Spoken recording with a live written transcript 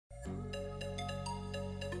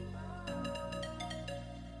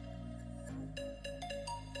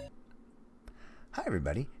Hi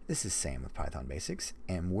everybody, this is Sam with Python Basics,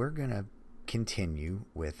 and we're gonna continue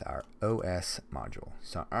with our OS module.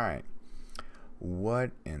 So alright,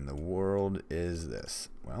 what in the world is this?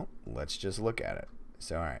 Well, let's just look at it.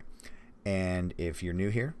 So alright, and if you're new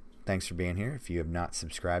here, thanks for being here. If you have not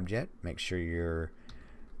subscribed yet, make sure you're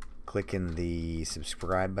clicking the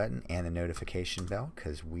subscribe button and the notification bell,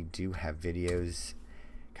 because we do have videos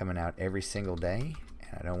coming out every single day.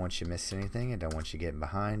 I don't want you missing anything. I don't want you getting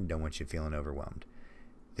behind. Don't want you feeling overwhelmed.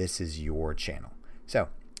 This is your channel. So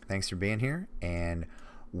thanks for being here. And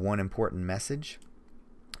one important message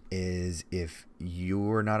is, if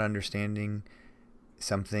you're not understanding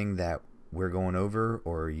something that we're going over,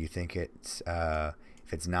 or you think it's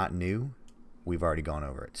if it's not new, we've already gone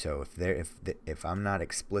over it. So if I'm not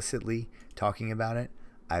explicitly talking about it,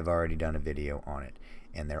 I've already done a video on it,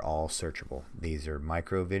 and they're all searchable. These are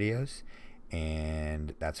micro videos,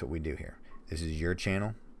 and that's what we do here. This is your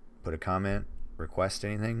channel. Put a comment, request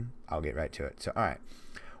anything, I'll get right to it. So alright,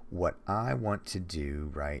 what I want to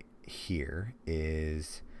do right here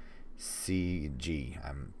is CG.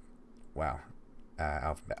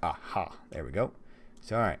 Alphabet. Aha, there we go.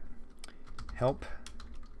 So alright, help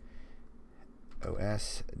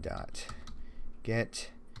os dot get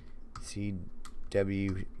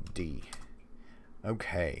cwd.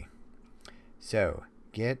 Okay, so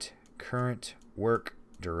get current work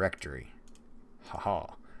directory.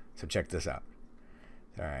 Haha. So check this out.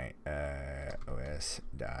 Alright, os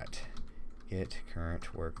dot get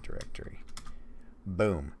current work directory.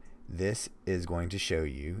 Boom. This is going to show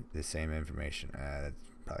you the same information. That's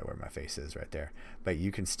probably where my face is right there. But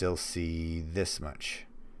you can still see this much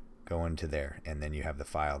going to there, and then you have the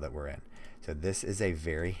file that we're in. So this is a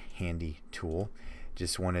very handy tool.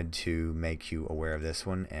 Just wanted to make you aware of this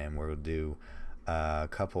one, and we'll do a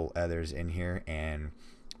couple others in here. And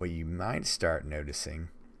what you might start noticing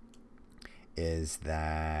is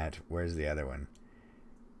that, where's the other one?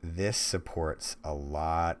 This supports a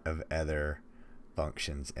lot of other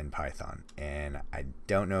functions in Python, and I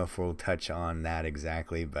don't know if we'll touch on that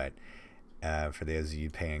exactly, but for those of you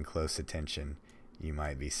paying close attention, you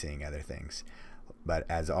might be seeing other things. But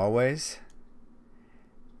as always,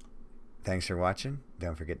 thanks for watching.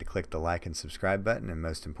 Don't forget to click the like and subscribe button, and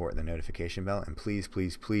most important, the notification bell. And please,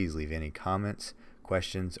 please, please leave any comments,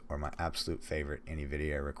 questions, or my absolute favorite, any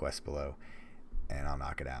video requests below, and I'll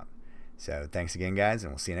knock it out. So thanks again, guys,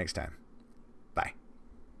 and we'll see you next time. Bye.